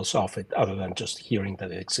details of it, other than just hearing that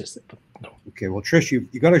it existed. But no. Okay, well, Trish,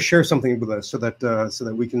 you got to share something with us so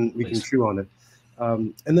that we can chew on it.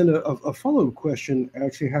 And then a follow-up question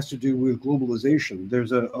actually has to do with globalization.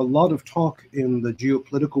 There's a lot of talk in the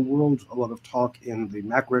geopolitical world, a lot of talk in the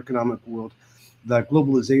macroeconomic world, that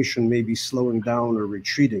globalization may be slowing down or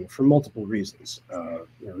retreating for multiple reasons.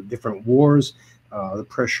 Different wars, the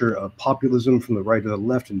pressure of populism from the right or the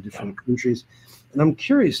left in different countries. And I'm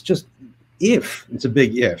curious, just if, it's a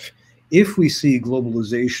big if we see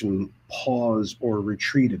globalization pause or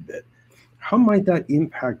retreat a bit, how might that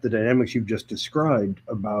impact the dynamics you've just described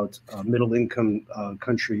about middle-income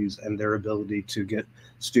countries and their ability to get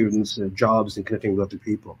students jobs and connecting with other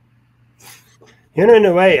people? In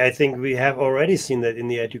a way, I think we have already seen that in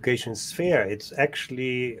the education sphere. It's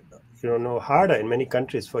actually, no harder in many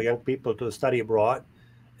countries for young people to study abroad,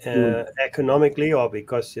 economically, or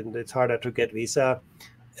because it's harder to get visa.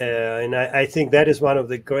 And I think that is one of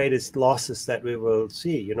the greatest losses that we will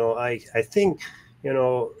see. I think,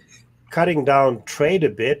 cutting down trade a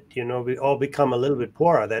bit, we all become a little bit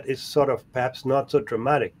poorer. That is sort of perhaps not so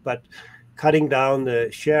dramatic, but cutting down the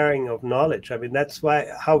sharing of knowledge. I mean, that's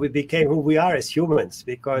how we became who we are as humans,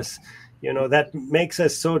 because, that makes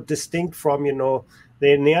us so distinct from,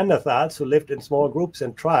 the Neanderthals who lived in small groups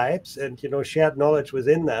and tribes and, shared knowledge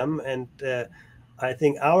within them. And I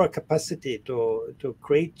think our capacity to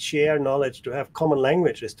create, share knowledge, to have common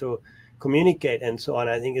languages, to communicate and so on,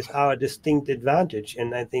 I think is our distinct advantage.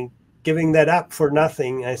 And I think giving that up for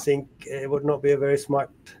nothing, I think it would not be a very smart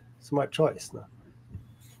choice. No?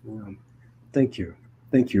 Yeah. Thank you.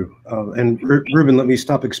 And Ruben, let me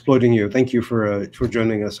stop exploiting you. Thank you for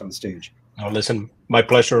joining us on stage. No, listen, my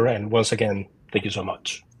pleasure. And once again, thank you so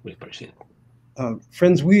much. We appreciate it.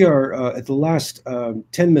 Friends, we are at the last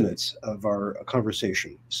 10 minutes of our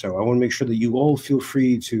conversation. So I want to make sure that you all feel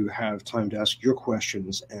free to have time to ask your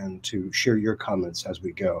questions and to share your comments as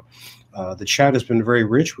we go. The chat has been very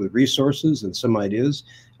rich with resources and some ideas.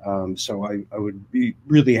 So I would be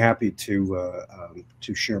really happy to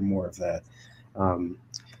share more of that.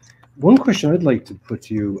 One question I'd like to put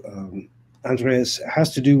to you, Andreas,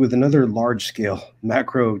 has to do with another large-scale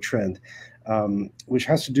macro trend, which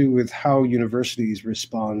has to do with how universities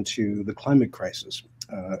respond to the climate crisis.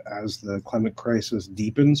 As the climate crisis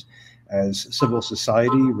deepens, as civil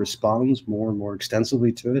society responds more and more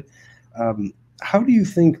extensively to it, how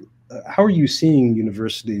are you seeing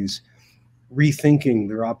universities rethinking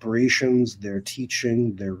their operations, their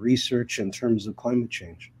teaching, their research in terms of climate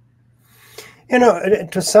change?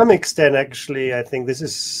 To some extent, actually, I think this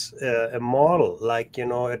is a model. Like,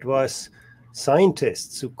 it was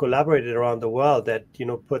scientists who collaborated around the world that,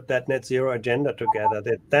 put that net zero agenda together,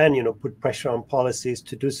 that then, put pressure on policies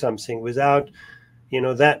to do something. Without,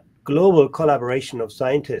 that global collaboration of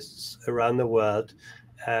scientists around the world,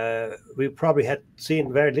 we probably had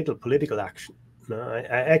seen very little political action. I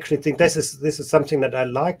actually think this is something that I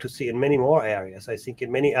like to see in many more areas. I think in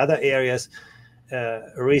many other areas,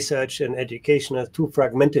 research and education are too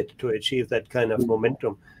fragmented to achieve that kind of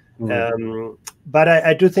momentum. But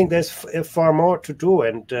I do think there's far more to do.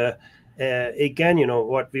 And again,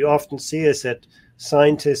 what we often see is that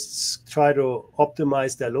scientists try to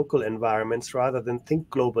optimize their local environments rather than think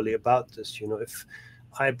globally about this. If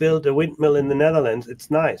I build a windmill in the Netherlands,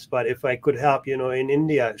 it's nice, but if I could help, in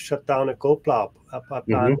India, shut down a coal plant,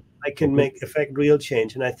 I can affect real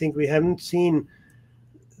change. And I think we haven't seen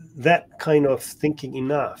that kind of thinking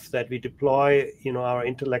enough, that we deploy, our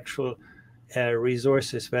intellectual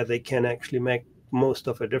resources where they can actually make most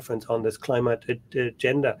of a difference on this climate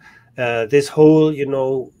agenda. This whole,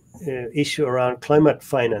 issue around climate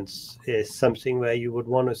finance is something where you would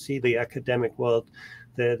want to see the academic world,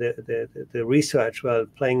 the research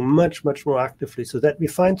world playing much, much more actively, so that we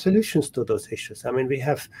find solutions to those issues. I mean, we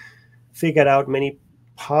have figured out many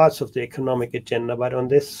parts of the economic agenda, but on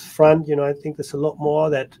this front, I think there's a lot more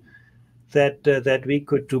that we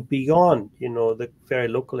could do beyond, the very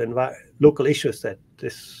local issues that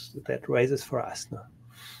raises for us now.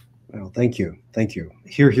 Well, thank you.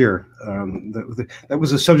 Hear, hear. That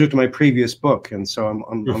was a subject of my previous book, and so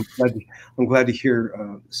I'm glad to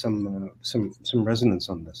hear some resonance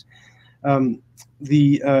on this.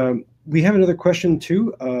 We have another question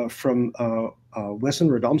too from Wesson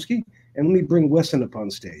Radomski, and let me bring Wesson up on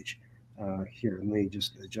stage. Here, let me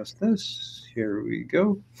just adjust this. Here we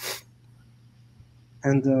go.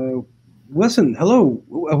 And Wesson, hello.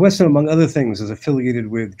 Wesson, among other things, is affiliated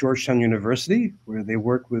with Georgetown University, where they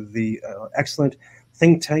work with the excellent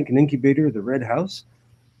think tank and incubator, the Red House.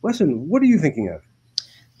 Wesson, what are you thinking of?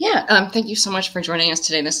 Yeah, thank you so much for joining us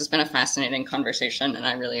today. This has been a fascinating conversation, and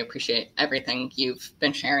I really appreciate everything you've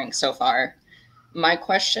been sharing so far. My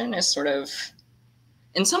question is sort of,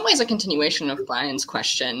 in some ways, a continuation of Brian's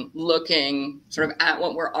question, looking sort of at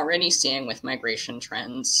what we're already seeing with migration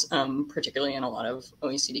trends, particularly in a lot of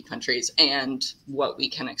OECD countries, and what we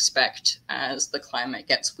can expect as the climate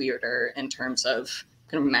gets weirder in terms of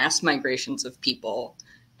kind of mass migrations of people.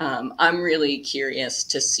 I'm really curious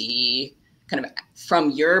to see, kind of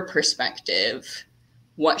from your perspective,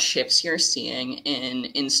 what shifts you're seeing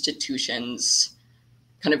in institutions'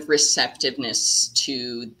 kind of receptiveness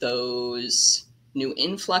to those new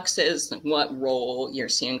influxes, what role you're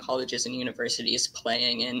seeing colleges and universities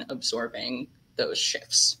playing in absorbing those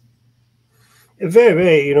shifts. A very,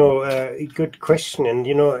 very, good question. And,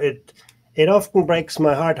 it often breaks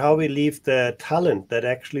my heart how we leave the talent that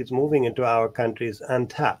actually is moving into our countries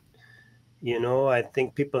untapped. I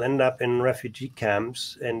think people end up in refugee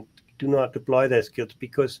camps and do not deploy their skills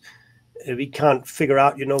because we can't figure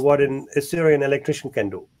out, what a Syrian electrician can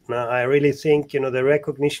do. Now, I really think, the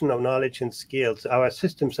recognition of knowledge and skills, our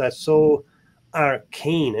systems are so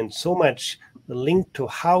arcane and so much linked to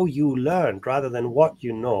how you learned rather than what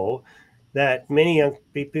you know, that many young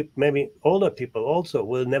people, maybe older people also,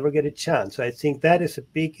 will never get a chance. So I think that is a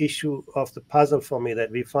big issue of the puzzle for me,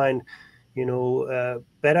 that we find,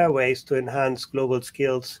 better ways to enhance global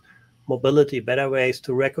skills mobility, better ways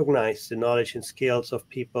to recognize the knowledge and skills of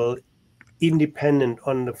people independent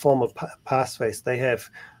on the formal pathways they have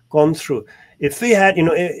gone through. If we had,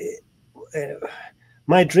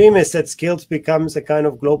 my dream is that skills becomes a kind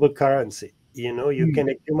of global currency. You can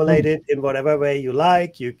accumulate it in whatever way you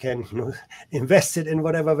like. You can invest it in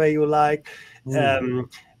whatever way you like,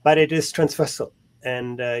 but it is transversal.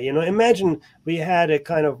 And, imagine we had a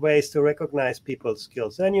kind of ways to recognize people's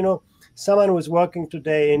skills. And, someone who's working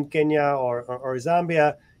today in Kenya or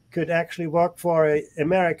Zambia could actually work for an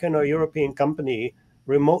American or European company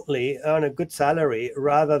remotely, earn a good salary,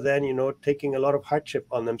 rather than, taking a lot of hardship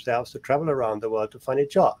on themselves to travel around the world to find a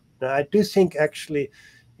job. Now, I do think actually,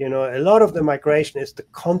 a lot of the migration is the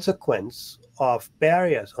consequence of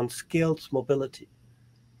barriers on skills mobility.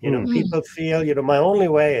 People feel, my only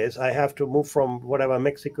way is I have to move from whatever,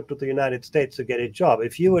 Mexico to the United States to get a job.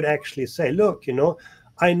 If you would actually say, look,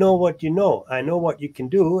 I know what you know, I know what you can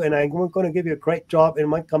do, and I'm going to give you a great job in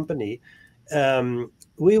my company,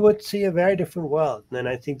 we would see a very different world. And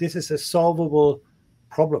I think this is a solvable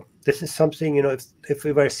problem. This is something, if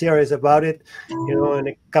we were serious about it, in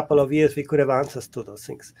a couple of years, we could have answers to those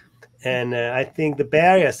things. And I think the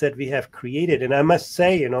barriers that we have created, and I must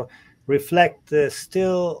say, reflect the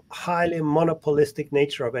still highly monopolistic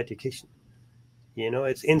nature of education.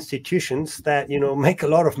 It's institutions that, make a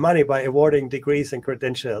lot of money by awarding degrees and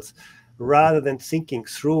credentials, rather than thinking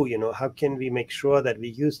through, how can we make sure that we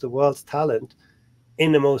use the world's talent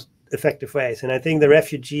in the most effective ways. And I think the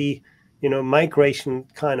refugee, migration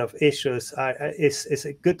kind of issues is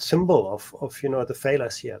a good symbol of the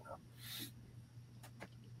failures here.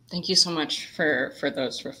 Thank you so much for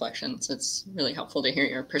those reflections. It's really helpful to hear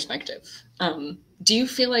your perspective. Do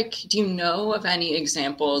you know of any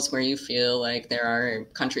examples where you feel like there are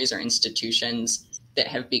countries or institutions that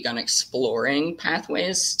have begun exploring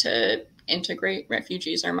pathways to integrate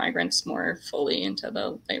refugees or migrants more fully into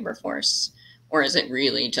the labor force? Or is it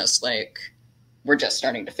really just like, we're just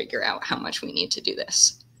starting to figure out how much we need to do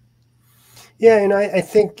this? Yeah, I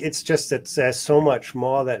think it's just that there's so much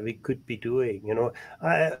more that we could be doing.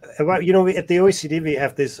 At the OECD, we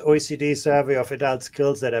have this OECD survey of adult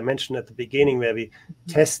skills that I mentioned at the beginning, where we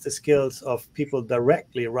test the skills of people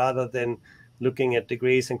directly rather than looking at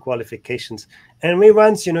degrees and qualifications. And we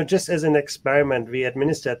once, just as an experiment, we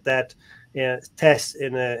administered that test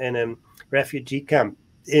in a refugee camp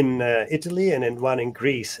in Italy and in one in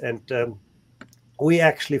Greece. And we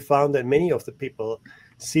actually found that many of the people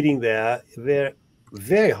sitting there were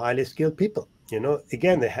very highly skilled people.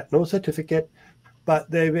 Again, they had no certificate,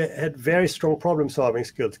 but they had very strong problem solving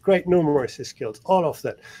skills, great numeracy skills, all of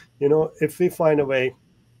that. If we find a way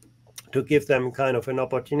to give them kind of an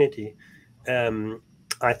opportunity,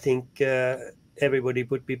 I think everybody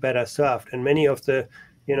would be better served. And many of the,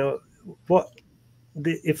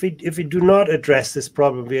 if we do not address this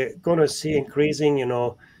problem, we're going to see increasing,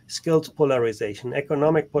 skills polarization,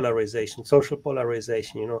 economic polarization, social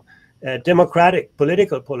polarization, democratic,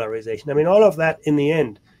 political polarization. I mean, all of that in the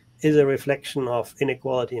end is a reflection of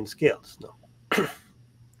inequality in skills. No?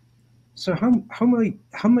 So how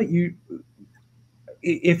might you,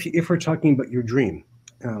 if we're talking about your dream,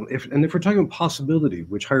 if we're talking about possibility,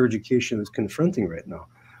 which higher education is confronting right now,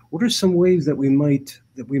 what are some ways that we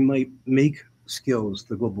might make skills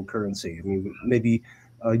the global currency? I mean, maybe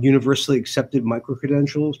universally accepted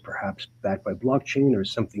micro-credentials, perhaps backed by blockchain or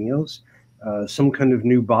something else, some kind of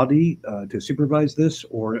new body to supervise this,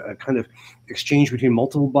 or a kind of exchange between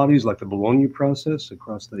multiple bodies like the Bologna process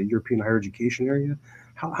across the European higher education area.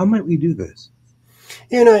 How might we do this?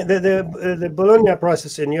 The Bologna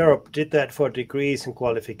process in Europe did that for degrees and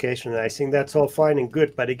qualification. And I think that's all fine and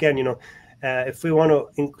good. But again, if we want to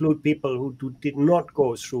include people who did not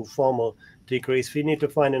go through formal degrees, we need to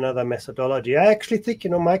find another methodology. I actually think,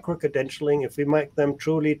 micro-credentialing, if we make them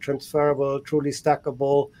truly transferable, truly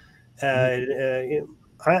stackable,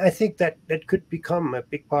 I think that could become a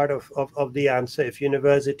big part of the answer if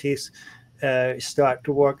universities start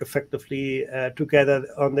to work effectively together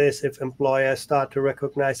on this, if employers start to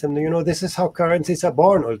recognize them. This is how currencies are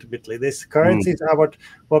born ultimately. These currencies are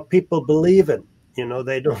what people believe in.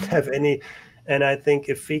 They don't have any, and I think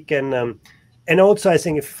if we can, and also I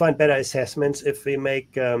think if we find better assessments, if we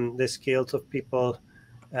make the skills of people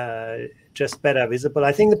just better visible.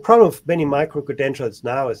 I think the problem of many micro-credentials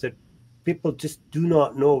now is that people just do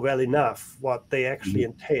not know well enough what they actually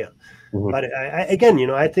entail. But again,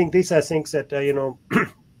 I think these are things that,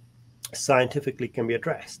 scientifically can be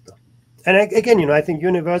addressed. And again, I think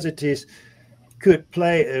universities could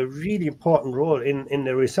play a really important role in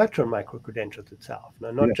the research on micro-credentials itself.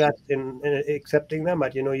 Now, not just in accepting them,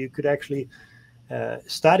 but, you could actually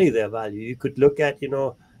study their value. You could look at,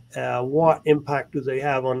 what impact do they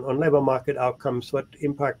have on labor market outcomes? What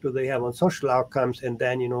impact do they have on social outcomes? And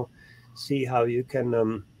then, see how you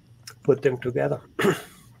can put them together.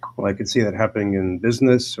 Well, I could see that happening in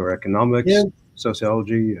business or economics,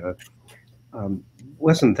 sociology.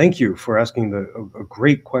 Wesson, thank you for asking a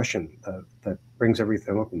great question that brings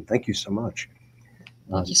everything up, and thank you so much.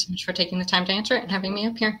 Thank you so much for taking the time to answer it and having me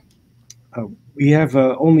up here. We have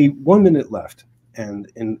only 1 minute left,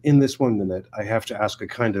 and in this 1 minute, I have to ask a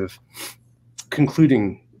kind of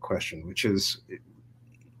concluding question, which is,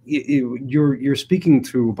 you're speaking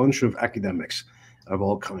to a bunch of academics of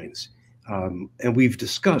all kinds. And we've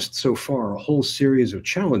discussed so far a whole series of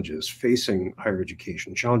challenges facing higher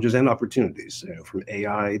education, challenges and opportunities, from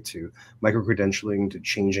AI to micro-credentialing to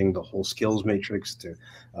changing the whole skills matrix to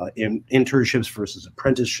internships versus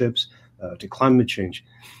apprenticeships to climate change.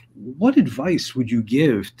 What advice would you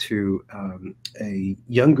give to a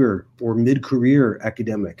younger or mid-career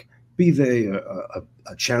academic, be they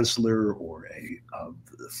a chancellor or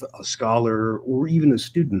a scholar or even a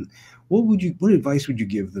student? What advice would you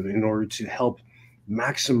give them in order to help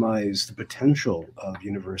maximize the potential of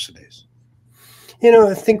universities?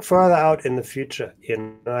 Think further out in the future.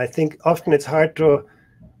 I think often it's hard to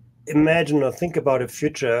imagine or think about a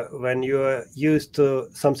future when you're used to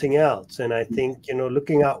something else. And I think,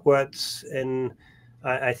 looking outwards, and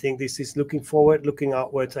I think this is looking forward, looking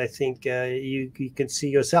outwards. I think you can see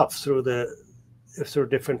yourself through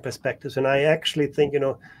different perspectives. And I actually think,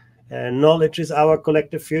 knowledge is our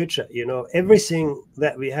collective future. Everything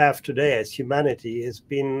that we have today as humanity has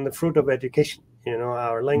been the fruit of education.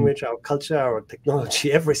 Our language, our culture, our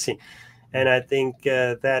technology, everything. And I think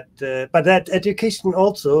but that education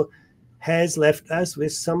also has left us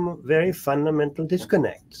with some very fundamental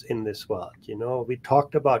disconnects in this world. We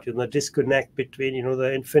talked about the disconnect between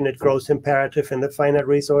the infinite growth imperative and the finite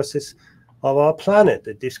resources of our planet,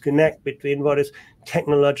 the disconnect between what is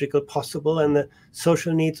technological possible and the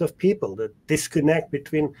social needs of people, the disconnect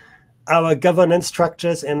between our governance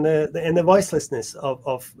structures and the voicelessness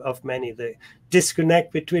of many, the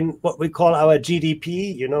disconnect between what we call our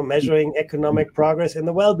GDP, measuring economic progress, and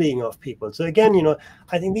the well-being of people. So again,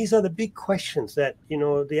 I think these are the big questions that,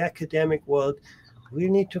 the academic world, we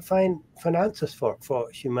need to find answers for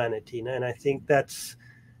humanity. And I think that's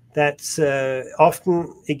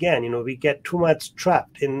often, again, we get too much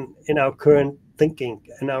trapped in our current thinking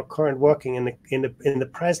and our current working in the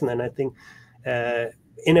present. And I think,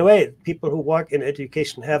 in a way, people who work in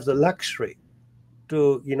education have the luxury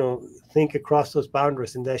to, think across those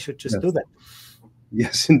boundaries, and they should just do that.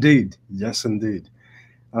 Yes, indeed. Yes, indeed.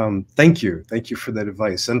 Thank you for that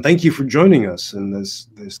advice, and thank you for joining us in this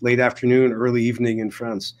late afternoon, early evening in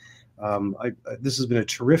France. This has been a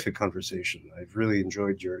terrific conversation. I've really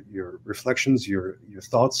enjoyed your reflections, your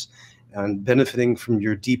thoughts, and benefiting from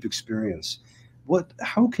your deep experience.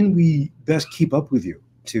 How can we best keep up with you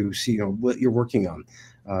to see what you're working on?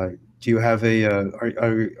 Do you have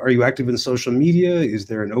are you active in social media? Is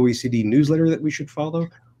there an OECD newsletter that we should follow?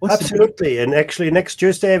 Absolutely. And actually next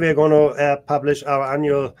Tuesday, we're going to publish our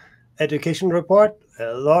annual education report.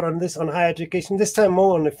 A lot on higher education, this time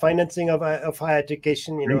more on the financing of higher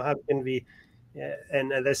education, how can we,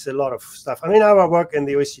 and there's a lot of stuff. I mean, our work in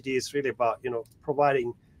the OECD is really about,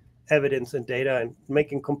 providing evidence and data and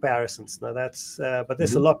making comparisons. Now that's, but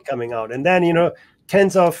there's a lot coming out. And then,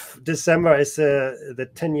 10th of December is the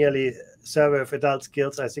 10-yearly survey of adult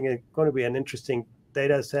skills. I think it's going to be an interesting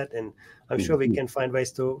data set, and I'm sure we can find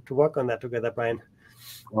ways to work on that together, Brian.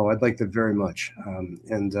 Oh, I'd like that very much.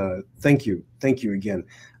 And thank you again.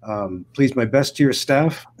 Please, my best to your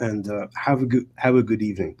staff, and have a good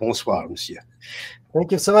evening. Bonsoir, monsieur.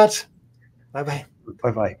 Thank you so much. Bye-bye.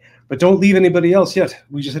 Bye-bye. But don't leave anybody else yet.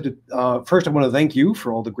 We just had to, first, I want to thank you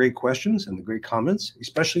for all the great questions and the great comments,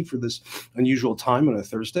 especially for this unusual time on a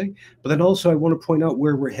Thursday. But then also I want to point out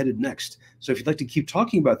where we're headed next. So if you'd like to keep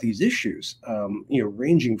talking about these issues,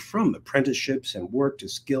 ranging from apprenticeships and work to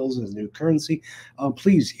skills as a new currency,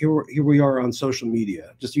 please, here we are on social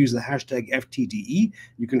media. Just use the hashtag FTDE.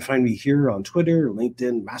 You can find me here on Twitter,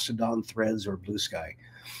 LinkedIn, Mastodon, Threads, or Blue Sky.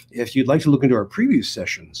 If you'd like to look into our previous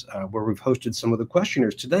sessions where we've hosted some of the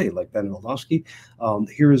questioners today, like Ben Waldowski,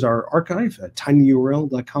 here is our archive at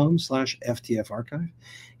tinyurl.com/FTF archive.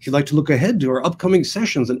 If you'd like to look ahead to our upcoming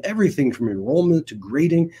sessions and everything from enrollment to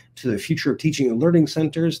grading to the future of teaching and learning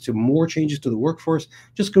centers to more changes to the workforce,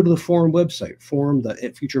 just go to the forum website,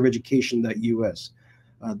 forum.futureofeducation.us.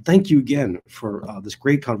 Thank you again for this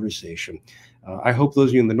great conversation. I hope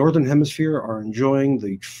those of you in the Northern Hemisphere are enjoying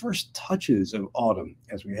the first touches of autumn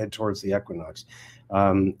as we head towards the equinox.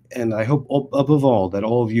 And I hope, above all, that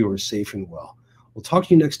all of you are safe and well. We'll talk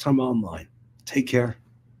to you next time online. Take care.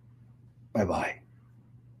 Bye-bye.